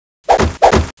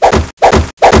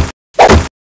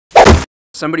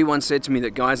Somebody once said to me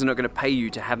that guys are not going to pay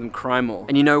you to have them cry more.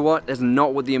 And you know what? That's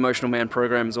not what the Emotional Man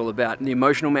program is all about. The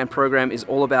Emotional Man program is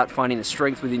all about finding the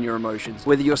strength within your emotions.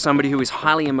 Whether you're somebody who is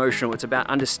highly emotional, it's about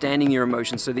understanding your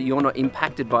emotions so that you're not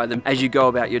impacted by them as you go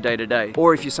about your day to day.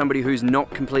 Or if you're somebody who's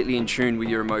not completely in tune with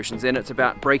your emotions, then it's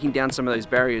about breaking down some of those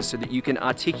barriers so that you can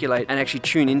articulate and actually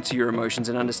tune into your emotions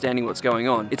and understanding what's going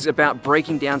on. It's about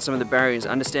breaking down some of the barriers,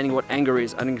 understanding what anger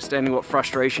is, understanding what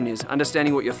frustration is,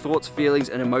 understanding what your thoughts, feelings,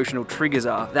 and emotional triggers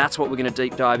are. That's what we're going to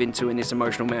deep dive into in this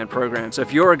Emotional Man program. So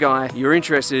if you're a guy, you're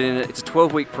interested in it, it's a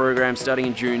 12-week program starting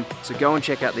in June, so go and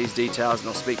check out these details and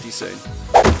I'll speak to you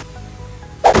soon.